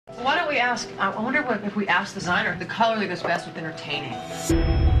we ask, I wonder if we ask the designer the color that goes best with entertaining.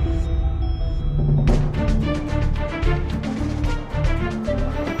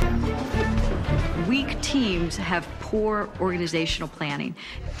 Weak teams have poor organizational planning.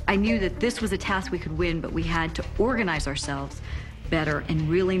 I knew that this was a task we could win, but we had to organize ourselves better and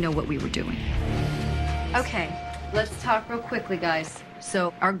really know what we were doing. Okay, let's talk real quickly, guys.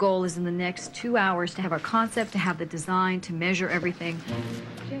 So our goal is in the next 2 hours to have our concept, to have the design, to measure everything.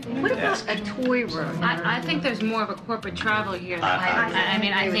 What about a toy room? I think there's more of a corporate travel here. I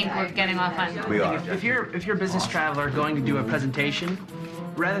mean, I think we're getting off on... We are. If you're a business traveler going to do a presentation,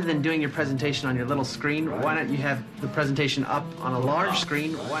 rather than doing your presentation on your little screen, why don't you have the presentation up on a large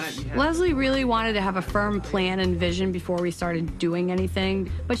screen? Why don't you have... Leslie really wanted to have a firm plan and vision before we started doing anything,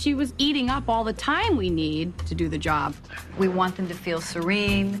 but she was eating up all the time we need to do the job. We want them to feel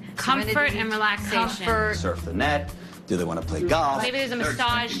serene, Comfort serenity, and relaxation. Comfort. Surf the net. Do they want to play golf? Maybe there's a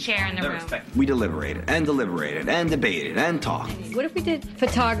massage chair in the room. We deliberated and deliberated and debated and talked. What if we did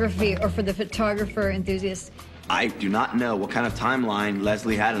photography, or for the photographer enthusiasts? I do not know what kind of timeline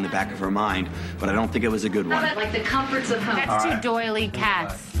Leslie had in the back of her mind, but I don't think it was a good one. How about like the comforts of home? That's two doily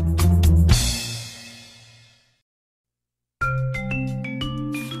cats.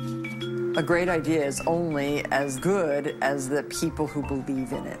 A great idea is only as good as the people who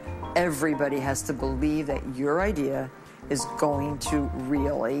believe in it. Everybody has to believe that your idea is going to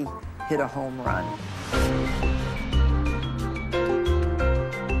really hit a home run.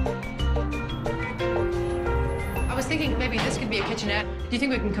 I was thinking maybe this could be a kitchenette. Do you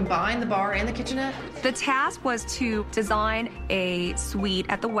think we can combine the bar and the kitchenette? The task was to design a suite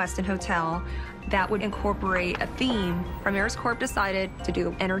at the Westin Hotel that would incorporate a theme. Ramirez Corp decided to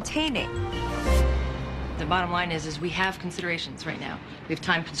do entertaining. The bottom line is we have considerations right now. We have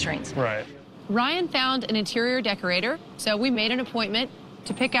time constraints. Right. Ryan found an interior decorator, so we made an appointment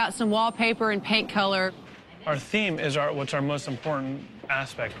to pick out some wallpaper and paint color. Our theme is what's our most important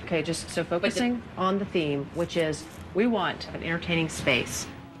aspect. Okay, just so focusing on the theme, which is we want an entertaining space.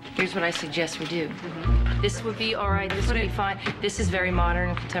 Here's what I suggest we do. This would be all right, this would be fine. This is very modern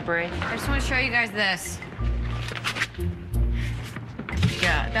and contemporary. I just want to show you guys this.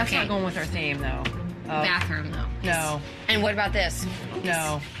 Yeah, that's not going with our theme, though. Bathroom, though. No. And what about this?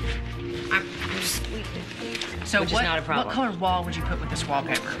 No. I'm just... So Which is not a problem. What color wall would you put with this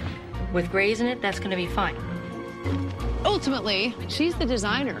wallpaper? With grays in it, that's going to be fine. Ultimately, she's the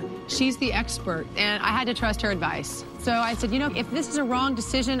designer. She's the expert, and I had to trust her advice. So I said, you know, if this is a wrong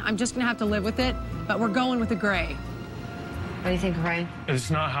decision, I'm just going to have to live with it, but we're going with the gray. What do you think, Ryan? It's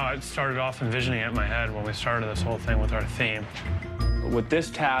not how I started off envisioning it in my head when we started this whole thing with our theme. With this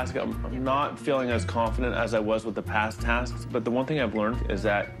task, I'm not feeling as confident as I was with the past tasks, but the one thing I've learned is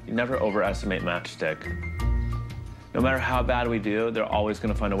that you never overestimate Matchstick. No matter how bad we do, they're always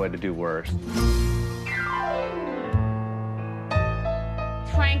going to find a way to do worse.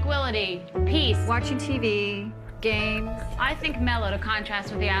 Tranquility, peace. Watching TV, games. I think mellow to contrast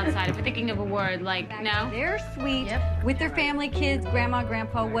with the outside. If we're thinking of a word, like, no? They're sweet, with their family, kids, grandma,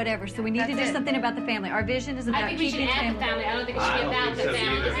 grandpa, whatever. So we need to do something about the family. Our vision is about I think we should keeping add the family. I don't think it should be about the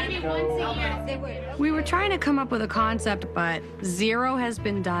family. Maybe once a year. We were trying to come up with a concept, but zero has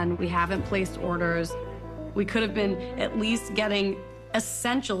been done. We haven't placed orders. We could have been at least getting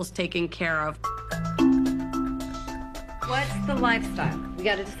essentials taken care of. What's the lifestyle? We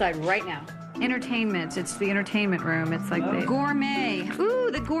got to decide right now. Entertainment. It's the entertainment room. It's like the gourmet. Ooh,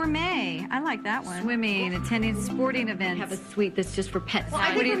 the gourmet. I like that one. Swimming, attending sporting events. Have a suite that's just for pets. Well,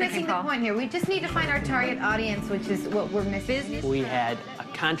 I think we're missing the point here. We just need to find our target audience, which is what we're missing. We had a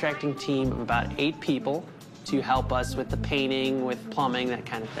contracting team of about 8 people to help us with the painting, with plumbing, that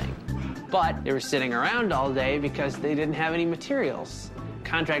kind of thing. But they were sitting around all day because they didn't have any materials.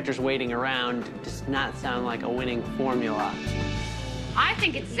 Contractors waiting around does not sound like a winning formula. I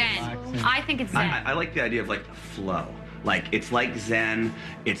think it's Zen. I think it's Zen. I like the idea of like the flow. Like it's like Zen,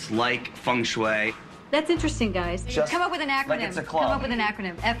 it's like feng shui. That's interesting, guys. Just come up with an acronym. like it's a club. Come up with an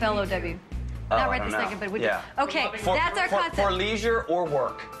acronym. FLOW. Not right this second, but would you? Okay, that's our concept. For leisure or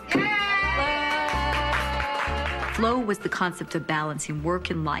work. Flow was the concept of balancing work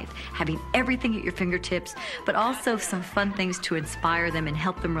and life, having everything at your fingertips, but also some fun things to inspire them and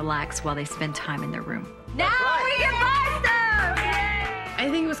help them relax while they spend time in their room. Now we can buy stuff! I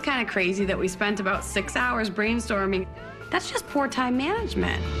think it was kind of crazy that we spent about 6 hours brainstorming. That's just poor time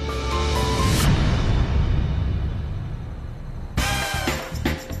management.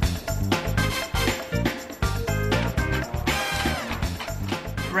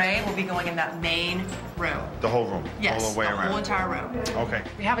 gray will be going in that main room. The whole room? Yes, all the way around? The whole entire room. Okay.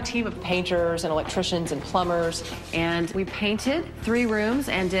 We have a team of painters and electricians and plumbers, and we painted 3 rooms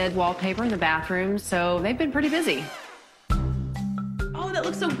and did wallpaper in the bathrooms, so they've been pretty busy. Oh, that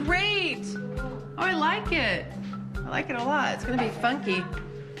looks so great! Oh, I like it. I like it a lot. It's gonna be funky.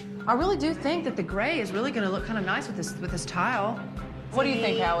 I really do think that the gray is really gonna look kind of nice with this tile. What do you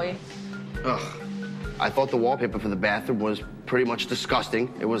think, Howie? Ugh. I thought the wallpaper for the bathroom was pretty much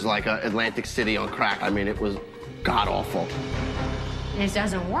disgusting. It was like Atlantic City on crack. I mean, it was god-awful. It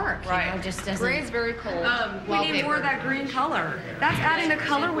doesn't work, right? You know, it just doesn't. Gray's very cold. We Wallpaper. need more of that green color. That's adding the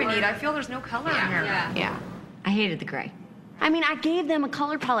color we need. I feel there's no color in here. Yeah, I hated the gray. I mean, I gave them a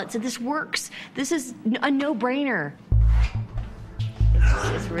color palette, so this works. This is a no-brainer.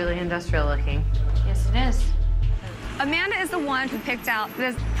 It's really industrial looking. Yes, it is. Amanda is the one who picked out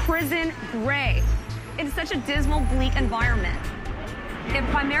this prison gray. It is such a dismal, bleak environment. If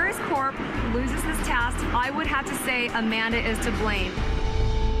Primaris Corp loses this task, I would have to say Amanda is to blame.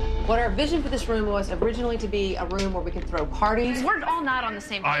 What our vision for this room was originally to be a room where we could throw parties. We're all not on the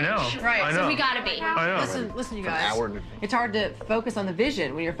same page. I know. Right. I know. So we gotta be. I know. Listen, you guys. It's hard to focus on the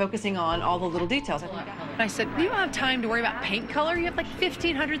vision when you're focusing on all the little details. I said, you don't have time to worry about paint color. You have like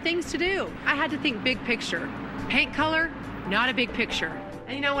 1,500 things to do. I had to think big picture. Paint color, not a big picture.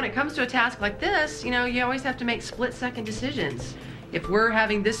 And you know, when it comes to a task like this, you know, you always have to make split-second decisions. If we're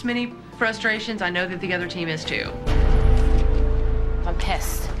having this many frustrations, I know that the other team is too. I'm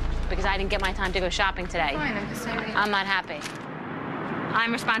pissed because I didn't get my time to go shopping today. Fine, I'm just saying. I'm not happy.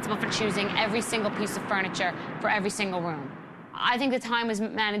 I'm responsible for choosing every single piece of furniture for every single room. I think the time was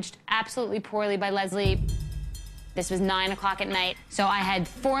managed absolutely poorly by Leslie. This was 9 o'clock at night, so I had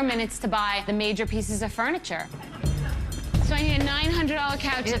 4 minutes to buy the major pieces of furniture. So I need a $900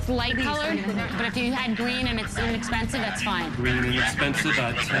 couch that's light colored, but if you had green and it's inexpensive, that's fine. Green and inexpensive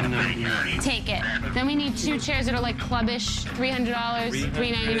at $10.99. Take it. Then we need 2 chairs that are like clubbish, $300,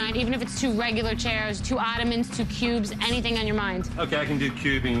 $3.99. Even if it's 2 regular chairs, 2 ottomans, 2 cubes, anything on your mind. Okay, I can do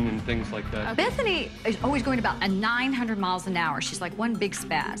cubing and things like that. Bethany is always going about 900 miles an hour. She's like one big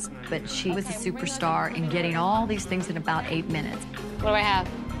spaz, but she was a superstar in getting all these things in about 8 minutes. What do I have?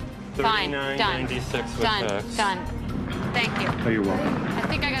 Fine, done. $39.96 with Done, tax. done. Thank you. Oh, you're welcome. I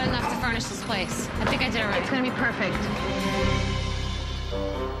think I got enough to furnish this place. I think I did it right. It's gonna be perfect.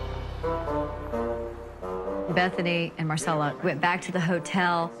 Bethany and Marcella went back to the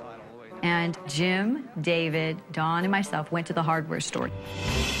hotel, and Jim, David, Dawn, and myself went to the hardware store.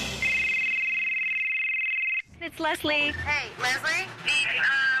 It's Leslie. Hey, Leslie?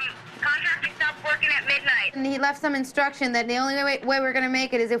 The contractor stopped working at midnight. And he left some instruction that the only way we're gonna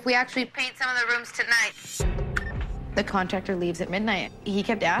make it is if we actually paint some of the rooms tonight. The contractor leaves at midnight. He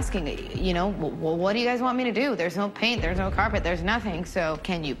kept asking, you know, well, what do you guys want me to do? There's no paint, there's no carpet, there's nothing. So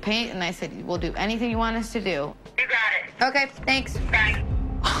can you paint? And I said, we'll do anything you want us to do. You got it. Okay, thanks. Bye.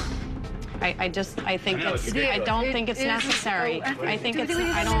 I think I don't think it's necessary. I think it's,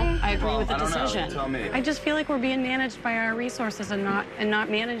 I agree with the decision. I just feel like we're being managed by our resources and not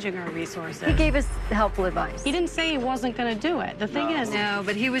managing our resources. He gave us helpful advice. He didn't say he wasn't going to do it. The thing is... No,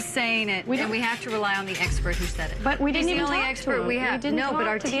 but he was saying it, and we have to rely on the expert who said it. But we didn't even talk to him. He's the only expert we have. No, but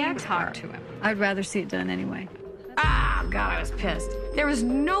our team talked to him. I'd rather see it done anyway. Ah, God, I was pissed. There was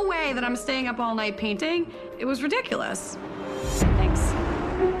no way that I'm staying up all night painting. It was ridiculous. Thanks.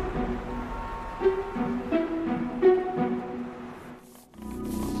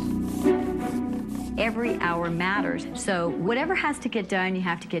 Every hour matters. So whatever has to get done, you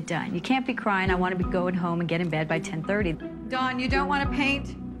have to get done. You can't be crying, I want to be going home and get in bed by 10:30. Dawn, you don't want to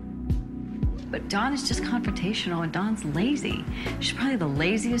paint? But Dawn is just confrontational, and Dawn's lazy. She's probably the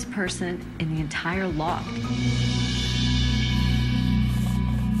laziest person in the entire loft.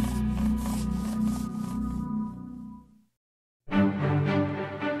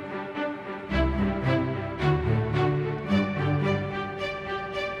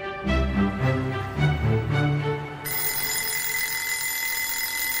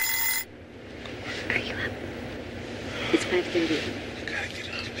 It's 5:30.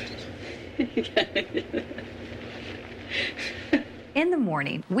 In the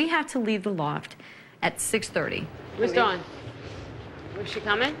morning, we have to leave the loft at 6:30. Where's Dawn? Was she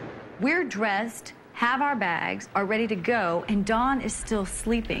coming? We're dressed, have our bags, are ready to go, and Dawn is still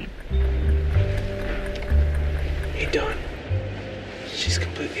sleeping. Hey, Dawn. She's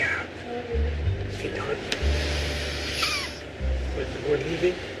completely out. Hey, Dawn. We're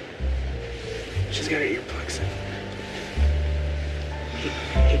leaving. She's got her earplugs in.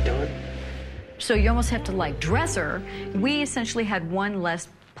 Hey, Dawn. So you almost have to, like, dress her. We essentially had one less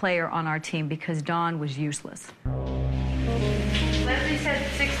player on our team because Dawn was useless. Leslie said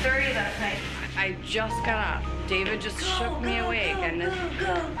 6:30. I just got up. David just shook me awake and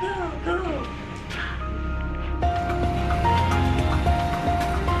go.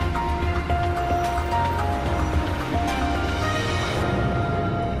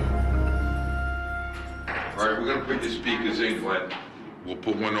 All right, we're gonna put your speakers in, Glenn. We'll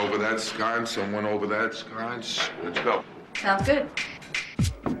put one over that sconce and one over that sconce. Let's go. Sounds good.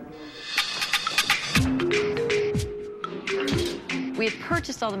 We had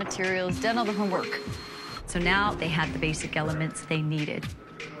purchased all the materials, done all the homework. So now they had the basic elements they needed.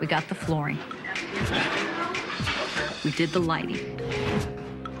 We got the flooring. We did the lighting.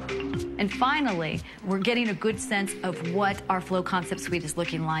 And finally, we're getting a good sense of what our Flow Concept Suite is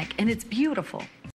looking like, and it's beautiful.